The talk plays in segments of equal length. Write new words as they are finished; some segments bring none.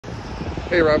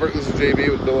Hey Robert, this is JB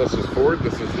with Bill S.'s Ford.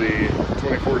 This is the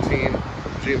 2014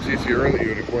 GMC Sierra that you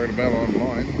had inquired about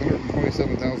online.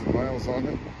 127,000 miles on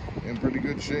it, in pretty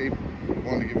good shape.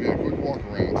 Wanted to give you a quick walk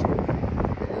around.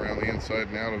 Go around the inside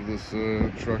and out of this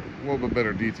truck. A little bit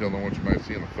better detail than what you might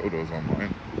see in the photos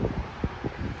online.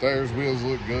 Tires, wheels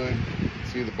look good.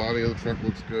 See, the body of the truck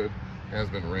looks good. It has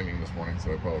been raining this morning,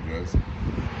 so I apologize.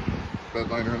 Bed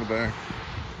liner in the back.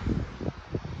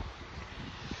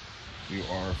 You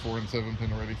are 4 and 7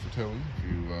 pin ready for towing if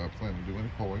you plan to do any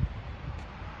pulling.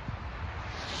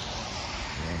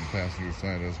 On the passenger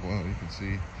side as well, you can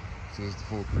see it says the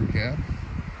full crew cab.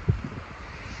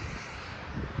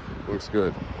 Looks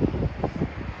good.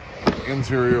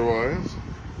 Interior wise,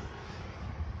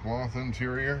 cloth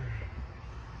interior,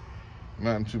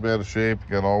 not in too bad a shape.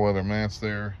 Got all weather mats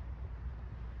there.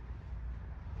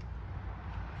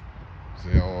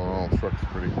 See, all the truck's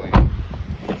pretty clean.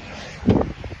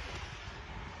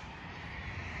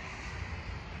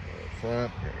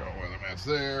 Front, got all weather mats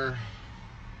there.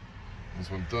 This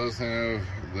one does have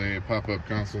the pop-up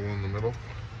console in the middle.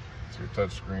 It's your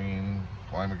touch screen,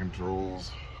 climate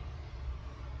controls,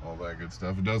 all that good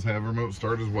stuff. It does have remote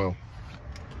start as well.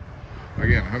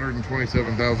 Again,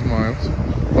 127,000 miles.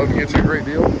 Love to get you a great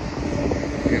deal.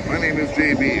 Again, my name is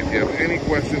JB. If you have any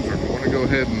questions or if you want to go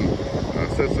ahead and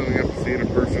set something up to see it in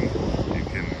person, you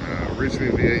can reach me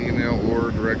via email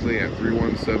or directly at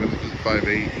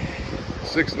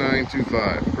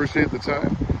 317-858-6925. Appreciate the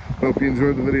time. Hope you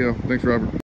enjoyed the video. Thanks, Robert.